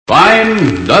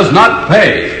Crime does not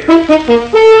pay.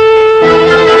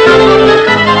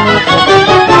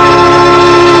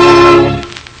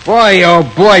 Boy, oh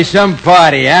boy, some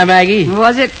party, huh, Maggie?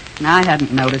 Was it? I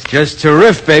hadn't noticed. Just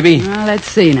terrific, baby. Well, let's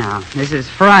see now. This is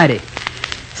Friday.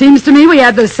 Seems to me we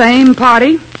had the same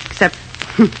party, except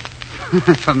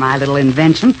for my little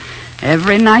invention,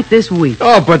 every night this week.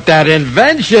 Oh, but that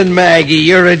invention, Maggie,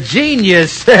 you're a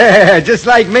genius. Just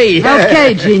like me.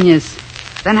 Okay, genius.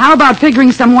 Then how about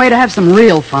figuring some way to have some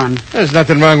real fun? There's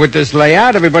nothing wrong with this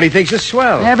layout. Everybody thinks it's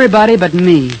swell. Everybody but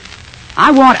me. I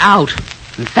want out.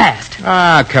 And fast.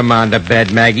 Ah, come on to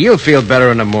bed, Maggie. You'll feel better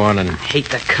in the morning. I hate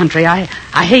the country. I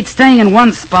hate staying in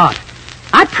one spot.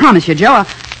 I promise you, Joe,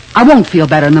 I won't feel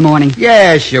better in the morning.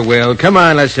 Yes, you will. Come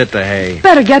on, let's hit the hay.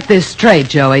 Better get this straight,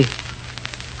 Joey.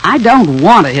 I don't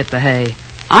want to hit the hay.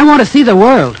 I want to see the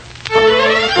world.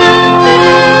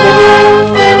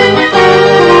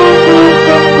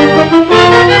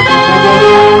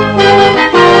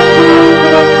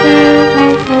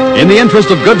 In the interest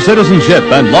of good citizenship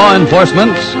and law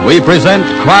enforcement, we present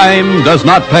Crime Does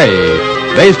Not Pay,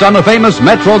 based on the famous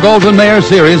Metro-Goldwyn-Mayer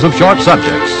series of short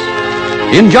subjects.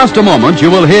 In just a moment, you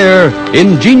will hear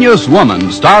Ingenious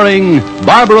Woman, starring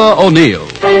Barbara O'Neill.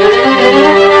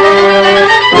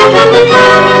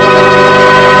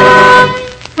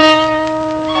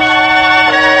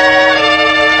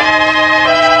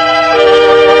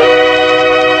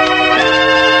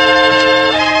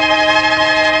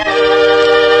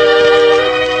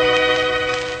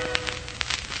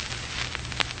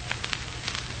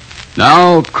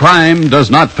 Now, Crime Does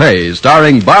Not Pay,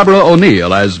 starring Barbara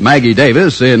O'Neill as Maggie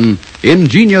Davis in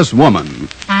Ingenious Woman.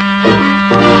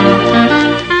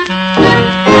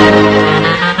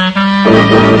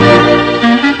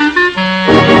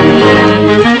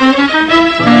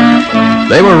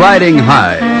 They were riding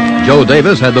high. Joe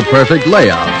Davis had the perfect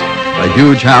layout. A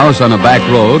huge house on a back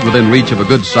road within reach of a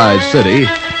good-sized city,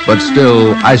 but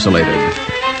still isolated.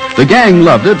 The gang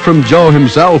loved it, from Joe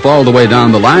himself all the way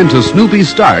down the line to Snoopy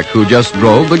Stark, who just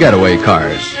drove the getaway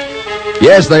cars.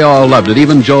 Yes, they all loved it,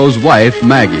 even Joe's wife,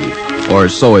 Maggie, or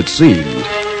so it seemed.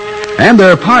 And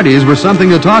their parties were something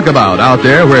to talk about out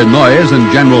there where noise and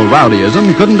general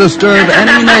rowdyism couldn't disturb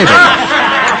any neighbor.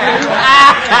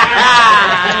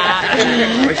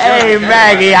 Hey,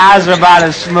 Maggie, how's about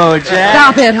a smooch, eh?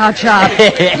 Stop it,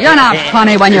 Hotshot. You're not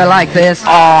funny when you're like this.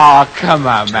 Oh, come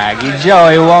on, Maggie.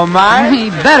 Joey won't mind. He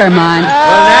better mind.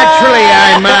 Well, naturally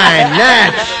I mind.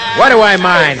 Natch. What do I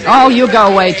mind? Oh, you go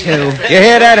away, too. You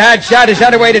hear that, Hotshot? Is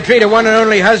that a way to treat a one and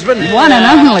only husband? One and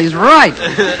only's right.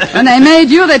 When they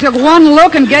made you, they took one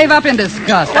look and gave up in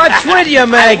disgust. What's with you,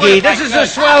 Maggie? This is a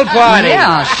swell party.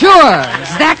 Yeah, sure.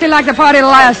 Exactly like the party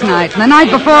last night, and the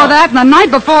night before that, and the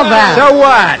night before that. So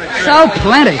what? So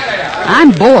plenty.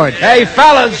 I'm bored. Hey,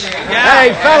 fellas.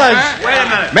 Hey, fellas. Wait a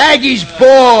minute. Maggie's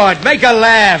bored. Make her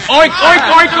laugh. Oink,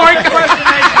 oink, oink, oink.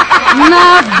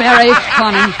 Not very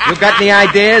funny. You got any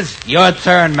ideas? Your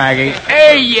turn, Maggie.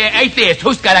 Hey, ideas.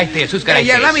 Who's got ideas? Who's got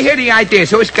ideas? Yeah, let me hear the ideas.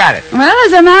 Who's got it? Well,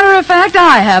 as a matter of fact,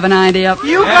 I have an idea.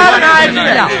 You got an idea?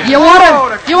 Yeah.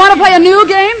 You want to play a new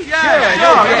game?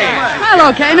 Yeah.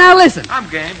 Well, okay. Now listen. I'm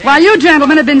game. While you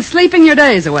gentlemen have been sleeping your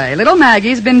days away, little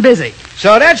Maggie's been busy.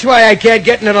 So that's why I can't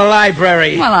get into the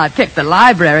library. Well, I picked the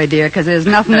library, dear, because there's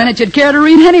nothing in it you'd care to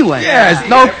read anyway. Yes,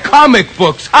 no comic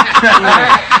books.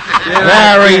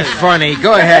 Very funny.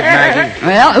 Go ahead, Maggie.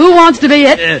 Well, who wants to be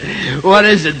it? What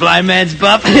is it, blind man's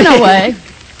buff? In a way.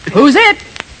 Who's it?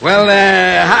 Well,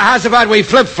 how's about we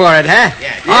flip for it, huh?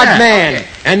 Yeah. Odd man. Okay.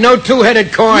 And no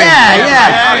two-headed coin.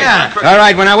 Yeah. All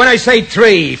right, when I say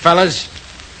three, fellas.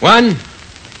 1,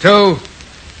 2,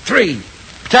 3.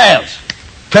 Tails.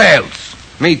 Tails.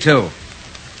 Me too.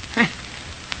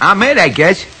 I'm it, I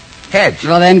guess. Heads.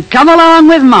 Well, then come along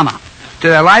with Mama. To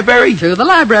the library? To the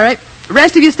library. The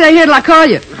rest of you stay here till I call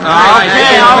you.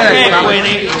 Okay,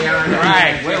 Winnie.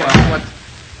 Right.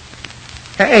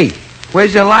 Hey,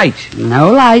 where's the lights?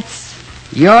 No lights.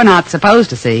 You're not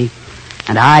supposed to see.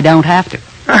 And I don't have to.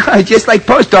 Just like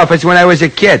post office when I was a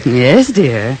kid. Yes,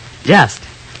 dear. Just.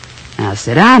 Now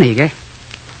sit down, Eager.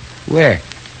 Where?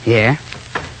 Here.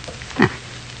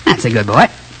 That's a good boy.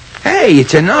 Hey,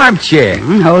 it's an armchair.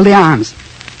 Hold the arms.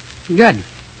 Good.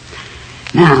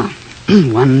 Now,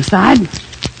 one side.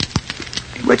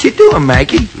 What you doing,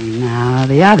 Maggie? Now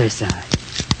the other side.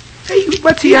 Hey,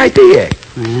 what's the idea?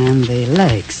 And the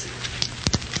legs.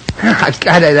 I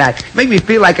got it. That made me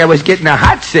feel like I was getting a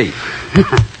hot seat.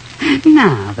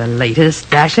 Now the latest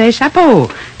Daché chapeau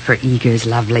for Eager's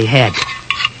lovely head.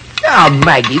 Oh,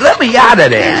 Maggie, let me out of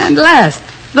this. And last,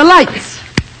 the lights.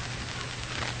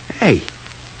 Hey,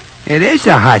 It is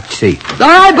a hot seat. All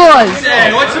right, boys.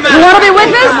 Hey, what's the matter? You want to be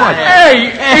witness?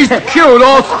 Hey, he's cute,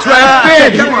 all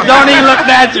strapped in. Don't even look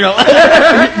natural.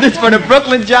 This for the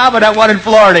Brooklyn job or that one in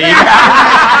Florida? Hey,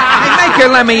 make her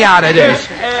let me out of this.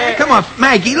 Come on,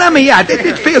 Maggie, let me out.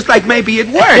 It feels like maybe it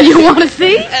works. You want to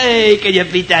see? Hey, can you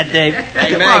beat that, Dave?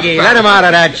 Hey, Maggie, let him out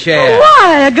of that chair.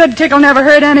 Why? A good tickle never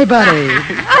hurt anybody.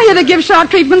 I hear they give shock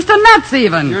treatments to nuts,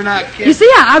 even. You're not kidding. You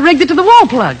see, I rigged it to the wall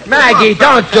plug. Maggie,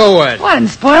 don't do it. What, and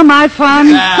spoil my fun?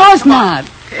 Of course not.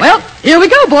 Well, here we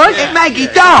go, boys. Hey, Maggie,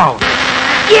 don't.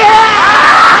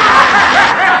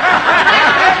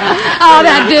 Oh,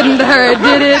 that didn't hurt,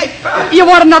 did it? You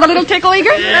want another little tickle,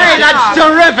 Eager? Hey, that's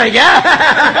terrific, huh?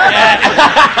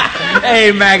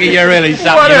 Hey, Maggie, you're really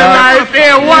something. What an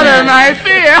idea, what an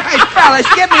idea. Hey, fellas,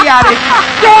 get me out of here.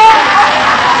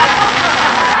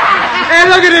 Hey,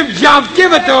 look at him jump.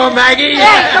 Give it to him, Maggie.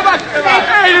 Hey, come on.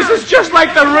 Hey, this is just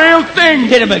like the real thing.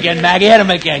 Hit him again, Maggie. Hit him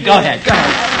again. Go ahead. Go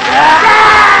ahead.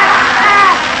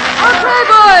 Okay,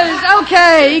 boys.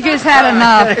 Okay, Eager's had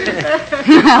enough.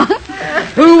 Now,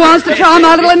 who wants to try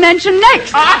my little invention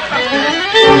next?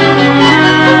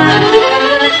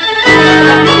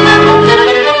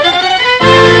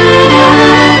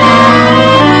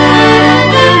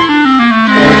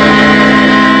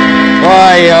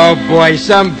 Boy, oh boy,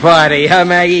 some party, huh,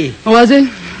 Maggie? Was it?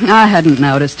 I hadn't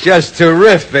noticed. Just to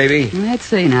riff, baby. Let's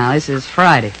see now. This is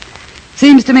Friday.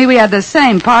 Seems to me we had the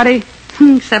same party,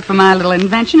 except for my little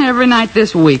invention, every night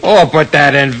this week. Oh, but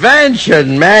that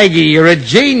invention, Maggie, you're a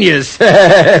genius.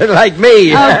 Like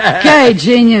me. Okay,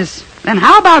 genius. Then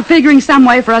how about figuring some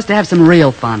way for us to have some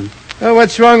real fun? Oh,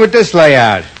 what's wrong with this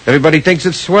layout? Everybody thinks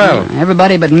it's swell.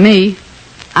 Everybody but me.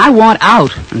 I want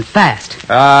out, and fast.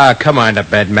 Ah, come on to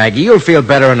bed, Maggie. You'll feel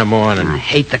better in the morning. I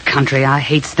hate the country. I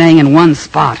hate staying in one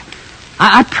spot.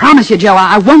 I promise you, Joe,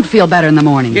 I won't feel better in the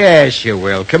morning. Yes, you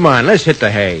will. Come on, let's hit the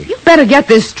hay. You better get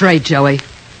this straight, Joey.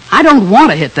 I don't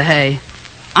want to hit the hay.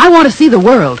 I want to see the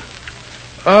world.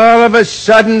 All of a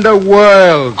sudden, the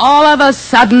world. All of a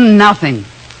sudden, nothing.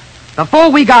 Before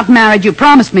we got married, you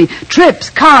promised me trips,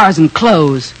 cars, and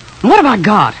clothes. And what have I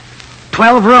got?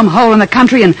 12-room hole in the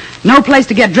country and no place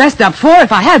to get dressed up for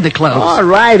if I had the clothes. All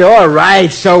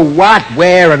right. So what,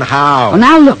 where, and how? Well,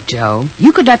 now look, Joe.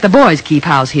 You could let the boys keep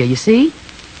house here, you see.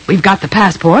 We've got the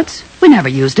passports. We never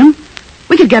used them.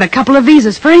 We could get a couple of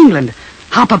visas for England,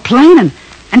 hop a plane,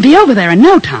 and be over there in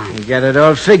no time. You got it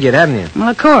all figured, haven't you? Well,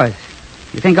 of course.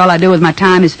 You think all I do with my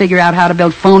time is figure out how to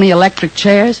build phony electric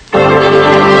chairs?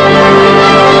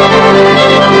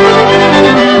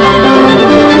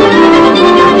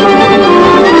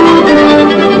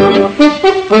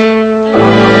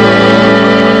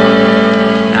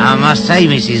 I must say,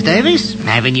 Mrs. Davis,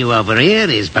 having you over here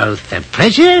is both a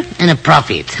pleasure and a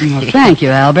profit. Well, thank you,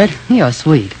 Albert. You're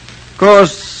sweet. Of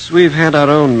course, we've had our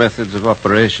own methods of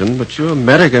operation, but you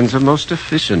Americans are most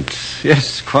efficient.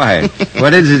 Yes, quite.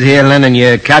 What is it here, Lennon?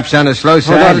 Your cops on the slow Oh,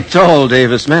 side? not at all,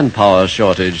 Davis. Manpower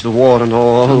shortage, the war and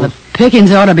all. Well, the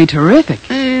pickings ought to be terrific.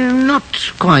 Not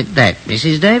quite that,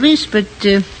 Mrs. Davis, but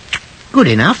good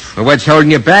enough. Well, what's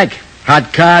holding you back?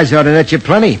 Hot cars ought to net you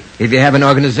plenty, if you have an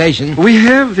organization. We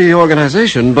have the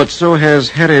organization, but so has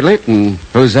Harry Layton.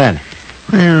 Who's that?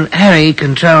 Well, Harry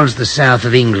controls the south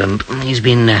of England. He's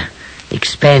been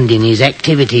expanding his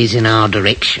activities in our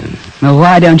direction. Well,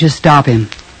 why don't you stop him?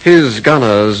 His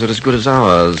gunners are as good as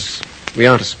ours. We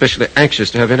aren't especially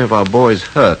anxious to have any of our boys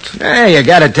hurt. Hey, you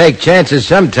gotta take chances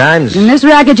sometimes. In this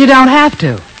racket, you don't have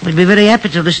to. We'd be very happy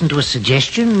to listen to a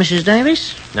suggestion, Mrs.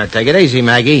 Davis. Now, take it easy,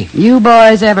 Maggie. You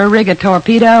boys ever rig a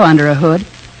torpedo under a hood?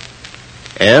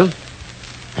 El?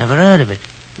 Never heard of it.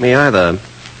 Me either.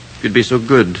 You'd be so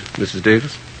good, Mrs.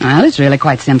 Davis. Well, it's really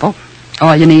quite simple.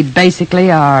 All you need,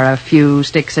 basically, are a few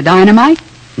sticks of dynamite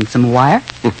and some wire.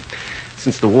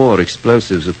 Since the war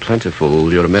explosives are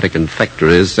plentiful, your American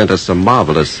factories sent us some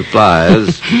marvelous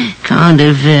supplies. Kind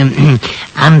of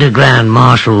underground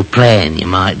Marshall Plan, you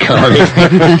might call it.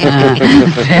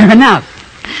 Fair enough.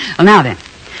 Well, now then,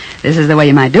 this is the way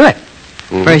you might do it.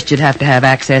 First, you'd have to have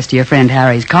access to your friend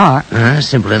Harry's car.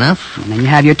 Simple enough. And then you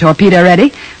have your torpedo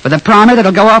ready with a primer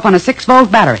that'll go off on a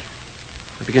 6-volt battery.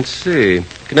 I begin to see.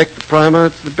 Connect the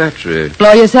primer to the battery.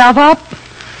 Blow yourself up?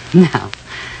 No.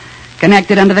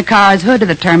 Connect it under the car's hood to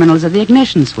the terminals of the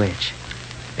ignition switch.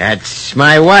 That's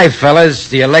my wife, fellas,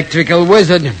 the electrical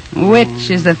wizard. Which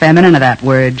is the feminine of that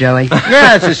word, Joey?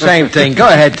 Yeah, it's the same thing. Go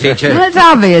ahead, teacher. Well, it's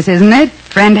obvious, isn't it?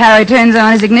 Friend Harry turns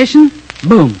on his ignition.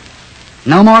 Boom.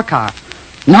 No more car.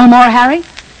 No more Harry.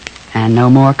 And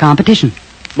no more competition.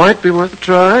 Might be worth a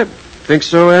try. Think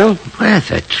so, El?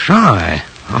 Worth a try.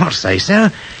 I'll say so.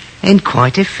 And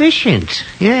quite efficient.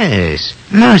 Yes,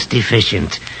 most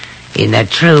efficient. in a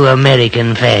true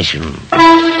American fashion.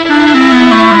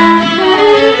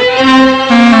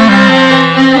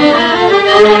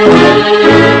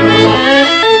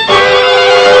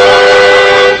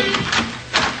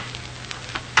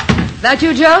 That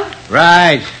you, Joe?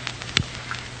 Right.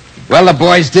 Well, the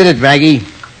boys did it, Maggie.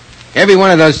 Every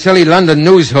one of those silly London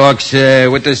news hawks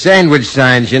with the sandwich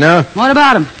signs, you know. What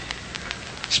about him?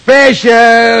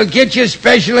 Special, get your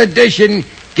special edition,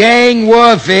 gang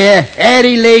warfare.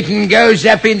 Addie Layton goes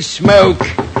up in smoke.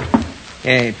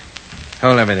 Hey,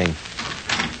 hold everything.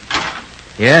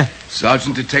 Yeah?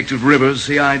 Sergeant Detective Rivers,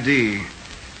 CID.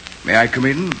 May I come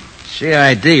in?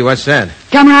 CID, what's that?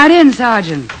 Come right in,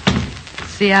 Sergeant.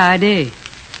 CID.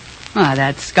 Why,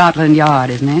 that's Scotland Yard,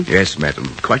 isn't it? Yes, madam.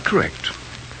 Quite correct.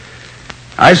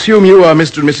 I assume you are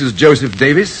Mr. and Mrs. Joseph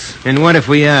Davis? And what if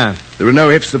we are? There are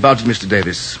no ifs about it, Mr.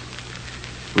 Davis.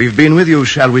 We've been with you,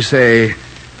 shall we say,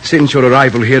 since your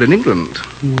arrival here in England.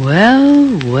 Well.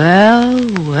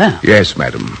 Yes,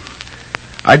 madam.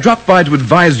 I dropped by to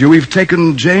advise you we've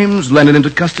taken James Lennon into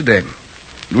custody.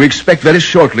 We expect very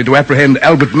shortly to apprehend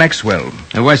Albert Maxwell.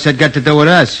 And what's that got to do with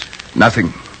us?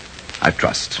 Nothing, I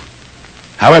trust.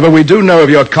 However, we do know of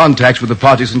your contacts with the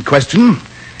parties in question,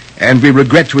 and we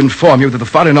regret to inform you that the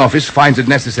Foreign Office finds it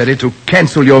necessary to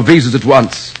cancel your visas at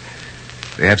once.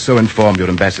 They have so informed your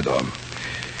ambassador.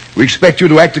 We expect you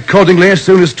to act accordingly as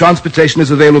soon as transportation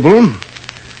is available,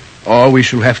 or we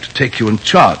shall have to take you in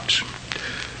charge.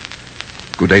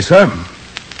 Good day, sir.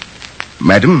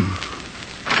 Madam.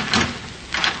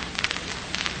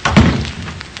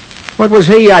 What was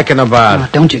he yakking about? Oh,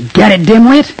 don't you get it,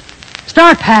 dimwit?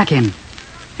 Start packing.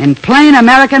 In plain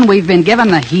American, we've been given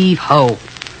the heave-ho.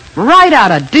 Right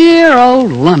out of dear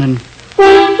old London.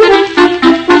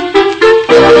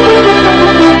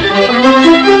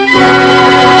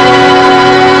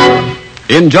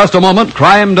 In just a moment,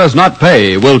 Crime Does Not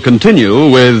Pay will continue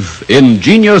with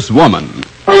Ingenious Woman.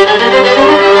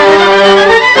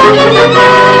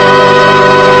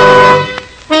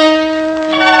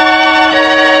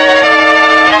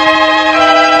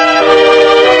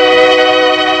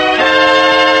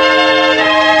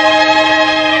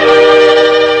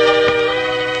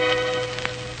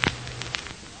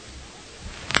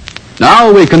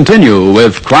 Now we continue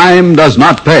with Crime Does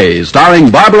Not Pay, starring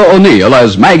Barbara O'Neill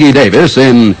as Maggie Davis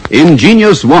in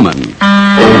Ingenious Woman.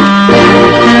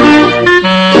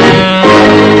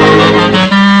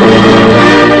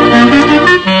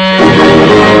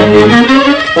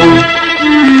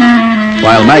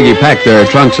 While Maggie packed their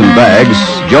trunks and bags,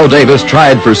 Joe Davis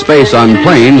tried for space on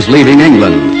planes leaving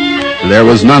England. There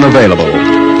was none available.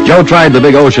 Joe tried the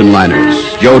big ocean liners.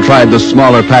 Joe tried the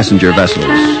smaller passenger vessels.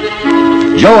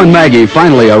 Joe and Maggie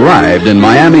finally arrived in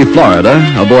Miami, Florida,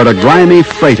 aboard a grimy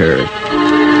freighter.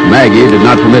 Maggie did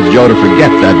not permit Joe to forget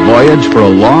that voyage for a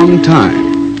long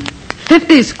time.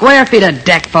 50 square feet of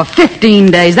deck for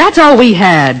 15 days. That's all we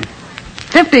had.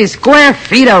 50 square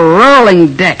feet of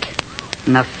rolling deck.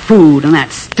 And the food and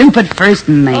that stupid first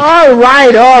mate. All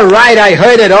right. I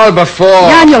heard it all before.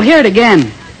 Yeah, and you'll hear it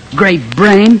again. Great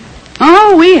brain.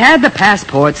 Oh, we had the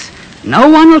passports. No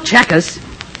one will check us.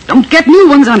 Don't get new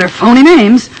ones under phony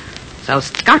names. So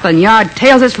Scotland Yard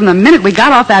tails us from the minute we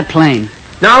got off that plane.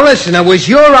 Now listen, it was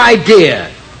your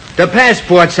idea. The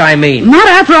passports, I mean. Not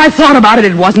after I thought about it,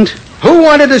 it wasn't. Who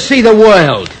wanted to see the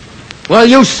world? Well,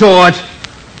 you saw it.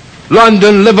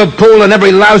 London, Liverpool, and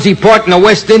every lousy port in the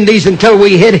West Indies until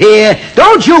we hit here.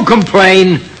 Don't you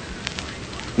complain.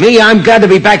 Me, I'm glad to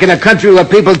be back in a country where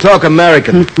people talk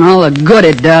American. All the good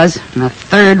it does. And a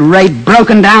third-rate,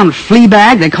 broken-down flea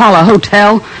bag they call a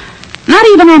hotel. Not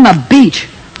even on the beach.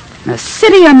 The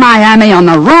city of Miami on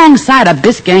the wrong side of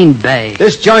Biscayne Bay.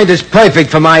 This joint is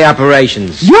perfect for my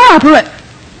operations. Your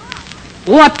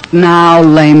What now,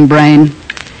 lame brain?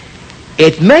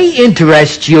 It may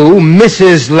interest you,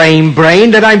 Mrs. Lame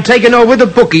Brain, that I'm taking over the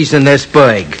bookies in this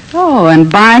burg. Oh, and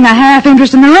buying a half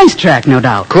interest in the racetrack, no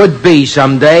doubt. Could be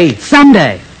someday.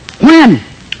 Someday. When?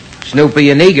 Snoopy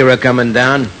and Eager are coming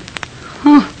down.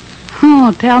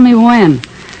 Oh, tell me when.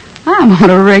 I'm going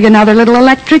to rig another little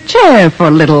electric chair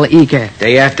for little Eager.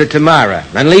 Day after tomorrow.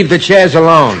 And leave the chairs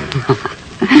alone.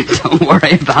 Don't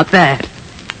worry about that.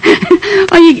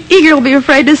 Well, Eager will be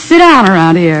afraid to sit down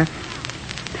around here.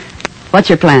 What's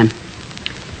your plan?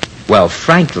 Well,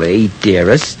 frankly,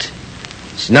 dearest,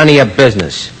 it's none of your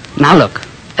business. Now, look.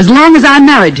 As long as I'm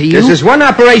married to you... This is one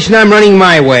operation I'm running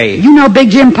my way. You know Big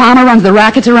Jim Palmer runs the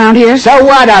rackets around here? So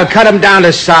what? I'll cut him down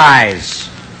to size.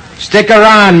 Stick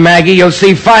around, Maggie. You'll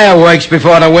see fireworks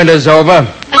before the winter's over.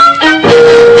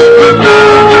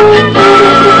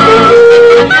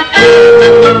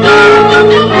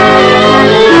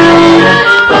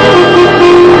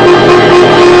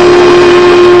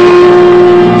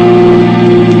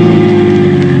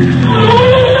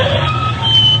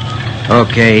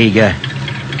 Okay, Eager.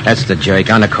 That's the jerk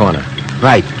on the corner.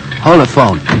 Right. Hold the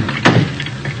phone.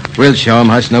 We'll show him,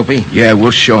 huh, Snoopy? Yeah,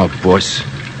 we'll show up, boss.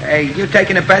 Hey, you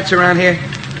taking the bets around here?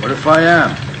 What if I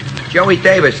am? Joey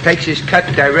Davis takes his cut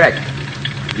direct.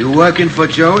 You working for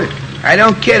Joey? I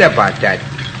don't kid about that.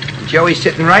 Joey's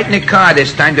sitting right in the car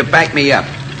this time to back me up.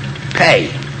 Pay.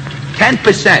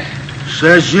 10%.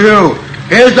 Says you.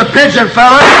 Here's the pigeon,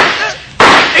 fella.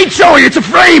 Hey, Joey, it's a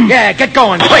frame! Yeah, get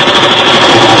going, quick.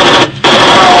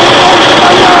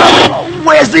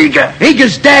 Where's Eager?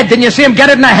 Eager's dead. Didn't you see him get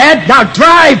it in the head? Now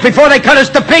drive before they cut us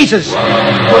to pieces.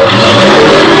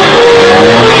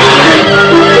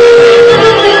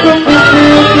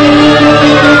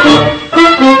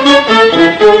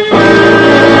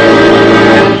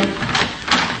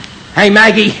 Hey,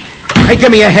 Maggie. Hey,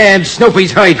 give me a hand.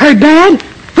 Snoopy's hurt. Hurt bad?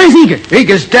 Where's Eager?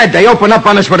 Eager's dead. They opened up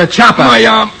on us with a chopper. My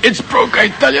arm, it's broke, I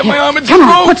tell you. My arm, it's Come on,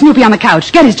 broke. put Snoopy on the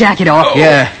couch. Get his jacket off.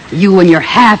 Yeah. You and your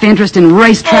half interest in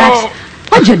racetracks.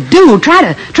 What'd you do?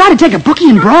 Try to take a bookie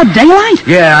in broad daylight?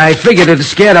 Yeah, I figured it'd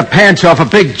scare the pants off a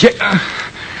big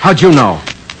How'd you know?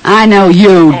 I know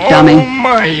you, dummy.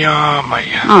 My arm.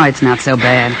 Oh, it's not so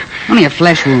bad. Only a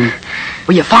flesh wound.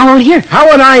 Were you followed here? How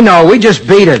would I know? We just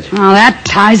beat it. Oh, that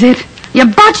ties it. You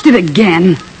botched it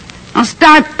again. I'll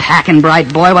start packing,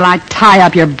 bright boy, while I tie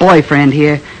up your boyfriend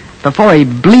here before he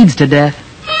bleeds to death.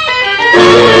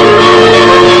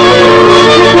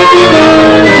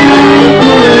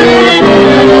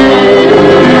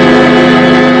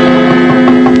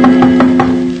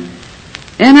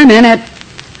 In a minute.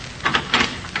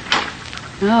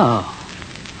 Oh.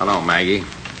 Hello, Maggie.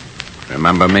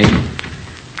 Remember me?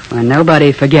 Well,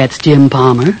 nobody forgets Jim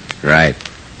Palmer. Right.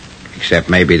 Except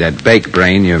maybe that bake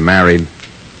brain you married.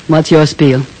 What's your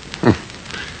spiel?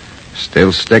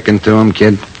 Still sticking to him,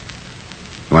 kid?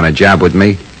 You want a job with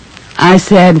me? I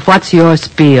said, what's your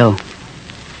spiel?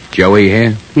 Joey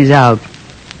here? He's out.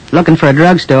 Looking for a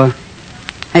drugstore.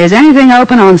 Hey, is anything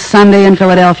open on Sunday in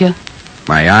Philadelphia?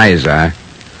 My eyes are.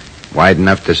 Wide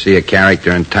enough to see a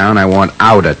character in town I want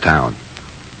out of town.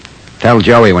 Tell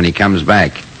Joey when he comes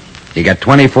back. You got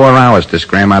 24 hours to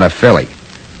scram out of Philly.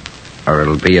 Or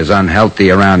it'll be as unhealthy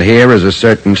around here as a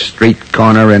certain street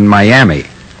corner in Miami.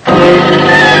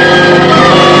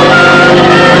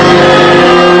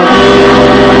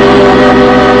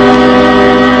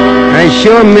 I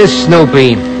sure miss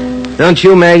Snoopy. Don't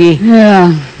you, Maggie?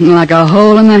 Yeah, like a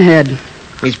hole in the head.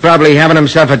 He's probably having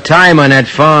himself a time on that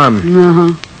farm.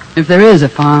 Uh-huh. If there is a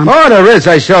farm. Oh, there is.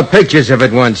 I saw pictures of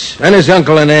it once. And his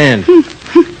uncle and aunt.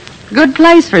 Good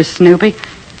place for Snoopy.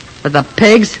 With the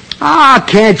pigs. Ah,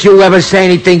 can't you ever say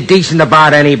anything decent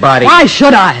about anybody? Why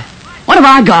should I? What have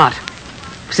I got?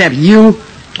 Except you.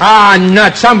 Ah,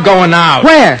 nuts. I'm going out.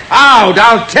 Where? Out.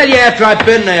 I'll tell you after I've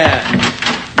been there.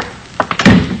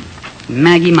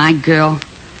 Maggie, my girl.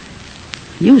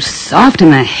 You soft in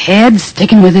the head,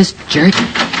 sticking with this jerk.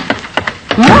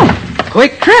 Oh,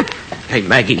 quick trip. Hey,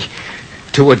 Maggie.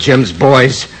 Two of Jim's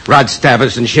boys, Rod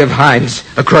Stavers and Shiv Hines,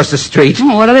 across the street.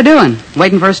 Oh, what are they doing?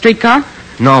 Waiting for a streetcar?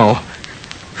 No.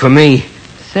 For me.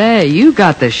 Say, you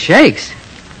got the shakes.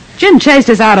 Jim chased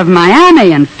us out of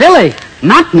Miami and Philly,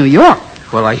 not New York.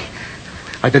 Well, I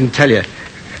didn't tell you.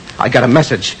 I got a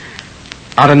message.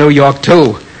 Out of New York,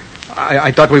 too.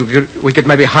 I thought we could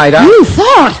maybe hide out. You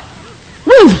thought?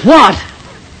 With what?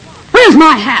 Where's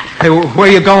my hat? Hey, where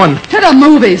are you going? To the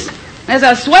movies. There's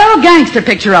a swell gangster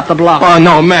picture up the block. Oh,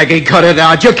 no, Maggie, cut it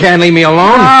out. You can't leave me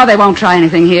alone. Oh, they won't try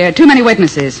anything here. Too many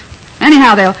witnesses.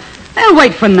 Anyhow, they'll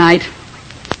wait for night.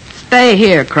 Stay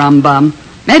here, crumb bum.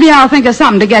 Maybe I'll think of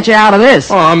something to get you out of this.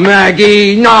 Oh,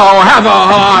 Maggie, no, have a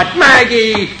heart.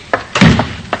 Maggie!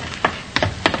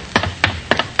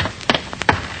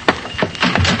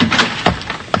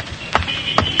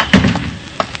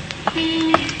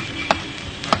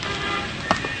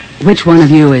 Which one of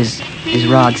you is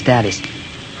Rod Stavers?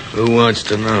 Who wants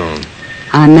to know?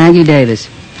 I'm Maggie Davis.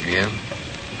 Yeah?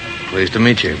 Pleased to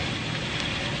meet you.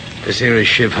 This here is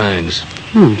Shiv Hines.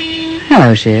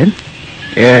 Hello, Shiv.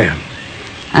 Yeah.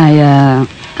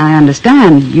 I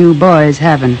understand you boys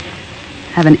have an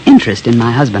interest in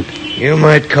my husband. You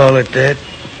might call it that.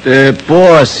 The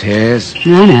boss has.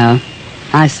 I know.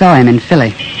 I saw him in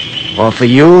Philly. Offer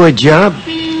you a job?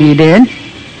 He did?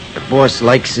 The boss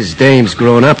likes his dames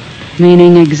grown up.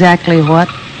 Meaning exactly what?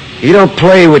 He don't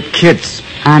play with kids.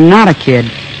 I'm not a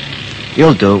kid.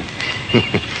 You'll do.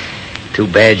 Too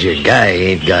bad your guy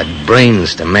ain't got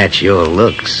brains to match your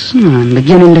looks. I'm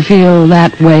beginning to feel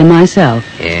that way myself.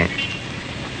 Yeah?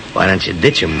 Why don't you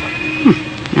ditch him?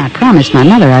 I promised my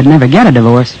mother I'd never get a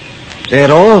divorce. That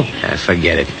all?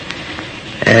 Forget it.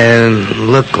 And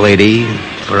look, lady,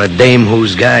 for a dame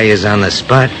whose guy is on the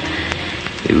spot,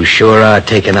 You sure are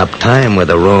taking up time with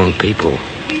the wrong people.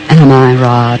 Am I,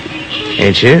 Rod?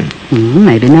 Ain't you?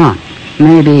 Maybe not.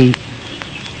 Maybe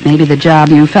the job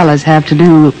you fellas have to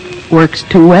do works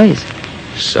two ways.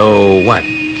 So what?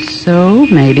 So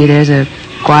maybe there's a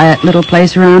quiet little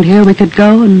place around here we could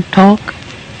go and talk.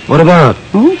 What about?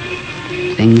 Oh,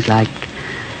 things like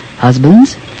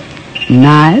husbands,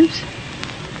 knives.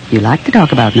 You like to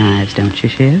talk about knives, don't you,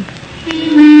 Shiv?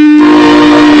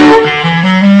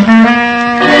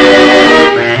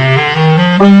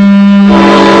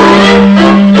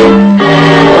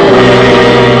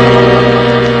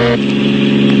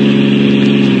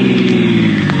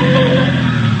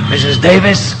 Mrs.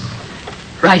 Davis?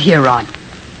 Right here, Rod.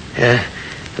 Yeah,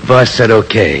 the boss said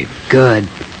okay. Good.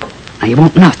 Now, you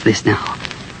won't nuff this now.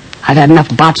 I've had enough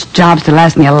botched jobs to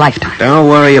last me a lifetime. Don't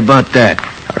worry about that.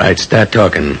 All right, start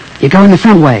talking. You go in the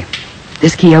front way.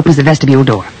 This key opens the vestibule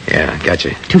door. Yeah,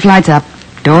 gotcha. 2 flights up,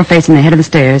 door facing the head of the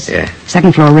stairs. Yeah.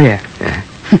 2nd floor rear. Yeah.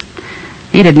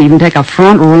 He didn't even take a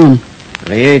front room.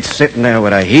 Well, he ain't sitting there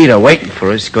with a heater waiting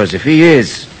for us, because if he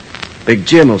is, Big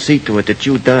Jim will see to it that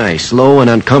you die, slow and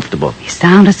uncomfortable. He's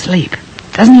sound asleep.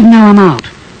 Doesn't even know I'm out.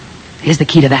 Here's the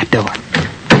key to that door.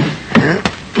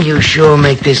 You sure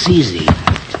make this easy.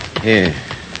 Here.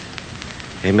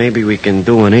 Hey, maybe we can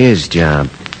do an ears job.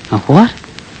 A what?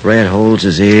 Red holds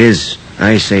his ears.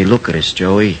 I say, look at us,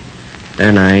 Joey.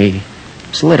 Then I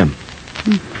slit him.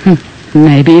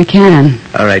 Maybe you can.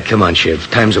 All right, come on, Shiv.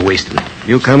 Time's a wasting.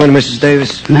 You coming, Mrs.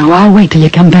 Davis? No, I'll wait till you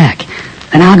come back.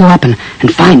 Then I'll go up and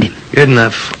find him. Good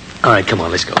enough. All right, come on,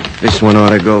 let's go. This one ought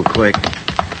to go quick.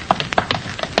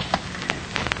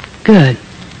 Good.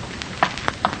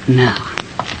 Now,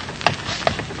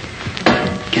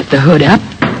 get the hood up.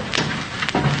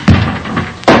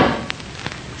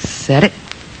 Set it.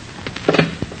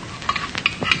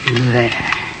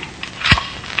 There.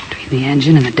 Between the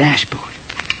engine and the dashboard.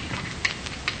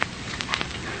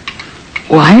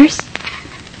 Wires?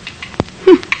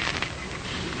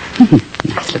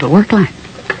 Nice little work line.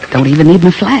 Don't even need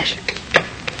my flash.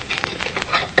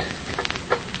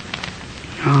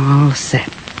 All set.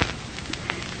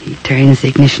 He turns the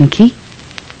ignition key.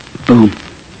 Boom.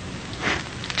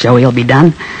 Joey'll be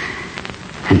done.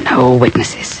 And no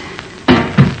witnesses.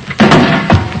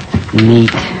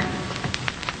 Neat.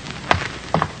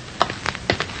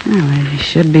 Well, he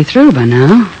should be through by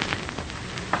now.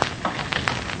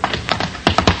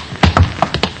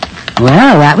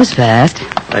 Well, that was fast.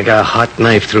 Like a hot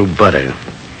knife through butter.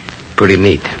 Pretty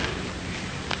neat.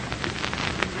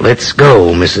 Let's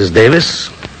go, Mrs. Davis.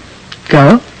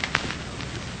 Go?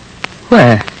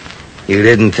 Where? You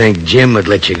didn't think Jim would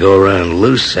let you go around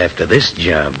loose after this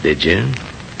job, did you?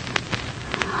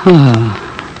 Oh.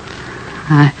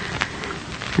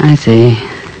 I see.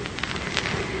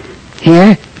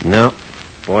 Here? No.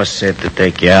 Boss said to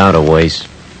take you out a ways.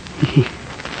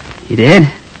 You did?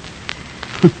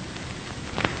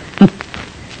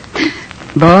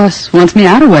 Boss wants me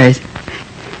out of ways.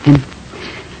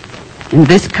 In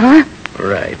this car?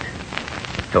 Right.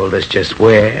 Told us just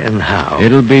where and how.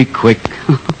 It'll be quick.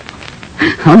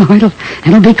 Oh, no,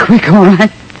 it'll be quick, all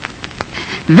right.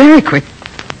 Very quick.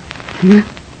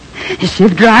 Is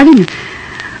Shiv driving?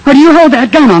 Or do you hold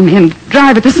that gun on me and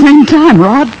drive at the same time,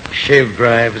 Rod? Shiv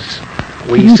drives.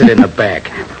 We sit in the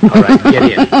back. All right, get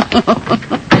in.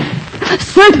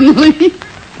 Certainly.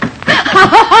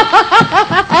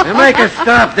 Now make her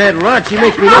stop that rot. She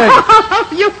makes me nervous.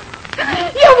 You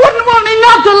wouldn't want me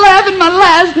not to laugh in my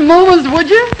last moments, would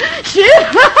you?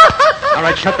 Shiv? All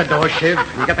right, shut the door, Shiv.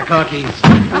 We got the car keys.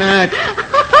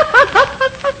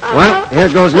 Well, here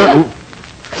goes nothing.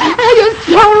 You're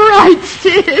so right,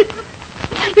 Shiv.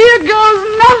 Here goes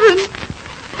nothing.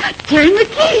 Turn the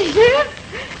key, Shiv.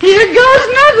 Here goes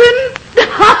nothing.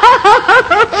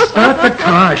 Start the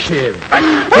car, Shiv.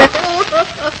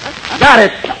 Got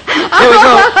it. Here we go.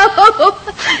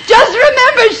 Just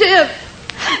remember, Shiv,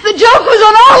 the joke was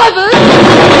on all of us.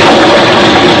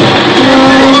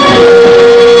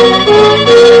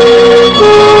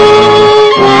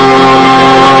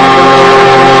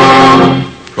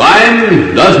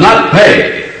 Crime does not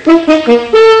pay.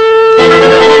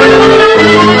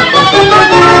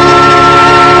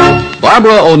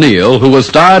 Barbara O'Neill, who was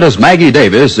starred as Maggie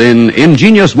Davis in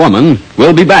Ingenious Woman,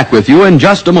 will be back with you in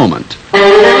just a moment.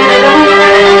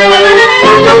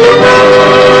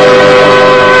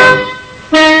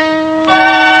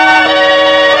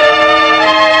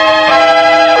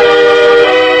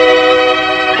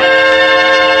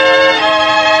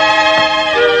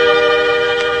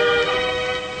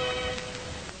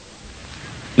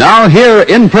 Now, here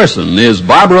in person is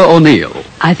Barbara O'Neill.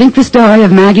 I think the story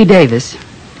of Maggie Davis,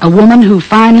 a woman who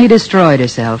finally destroyed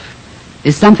herself,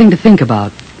 is something to think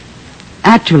about.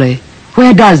 Actually,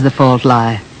 where does the fault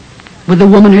lie? With the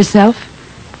woman herself?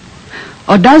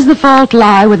 Or does the fault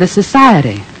lie with a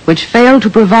society which failed to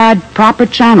provide proper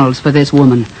channels for this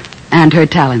woman and her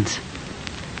talents?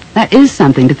 That is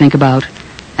something to think about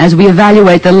as we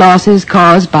evaluate the losses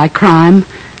caused by crime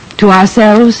to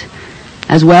ourselves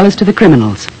as well as to the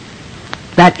criminals.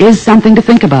 That is something to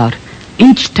think about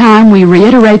each time we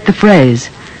reiterate the phrase,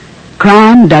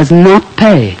 crime does not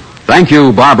pay. Thank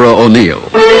you, Barbara O'Neill.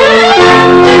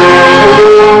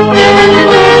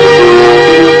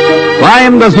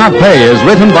 Crime Does Not Pay is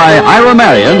written by Ira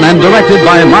Marion and directed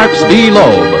by Marks D.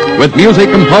 Loeb, with music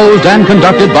composed and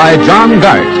conducted by John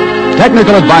Gart.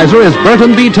 Technical advisor is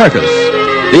Burton B. Turkis.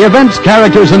 The events,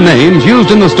 characters, and names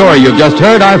used in the story you've just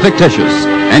heard are fictitious.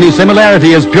 Any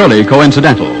similarity is purely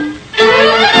coincidental.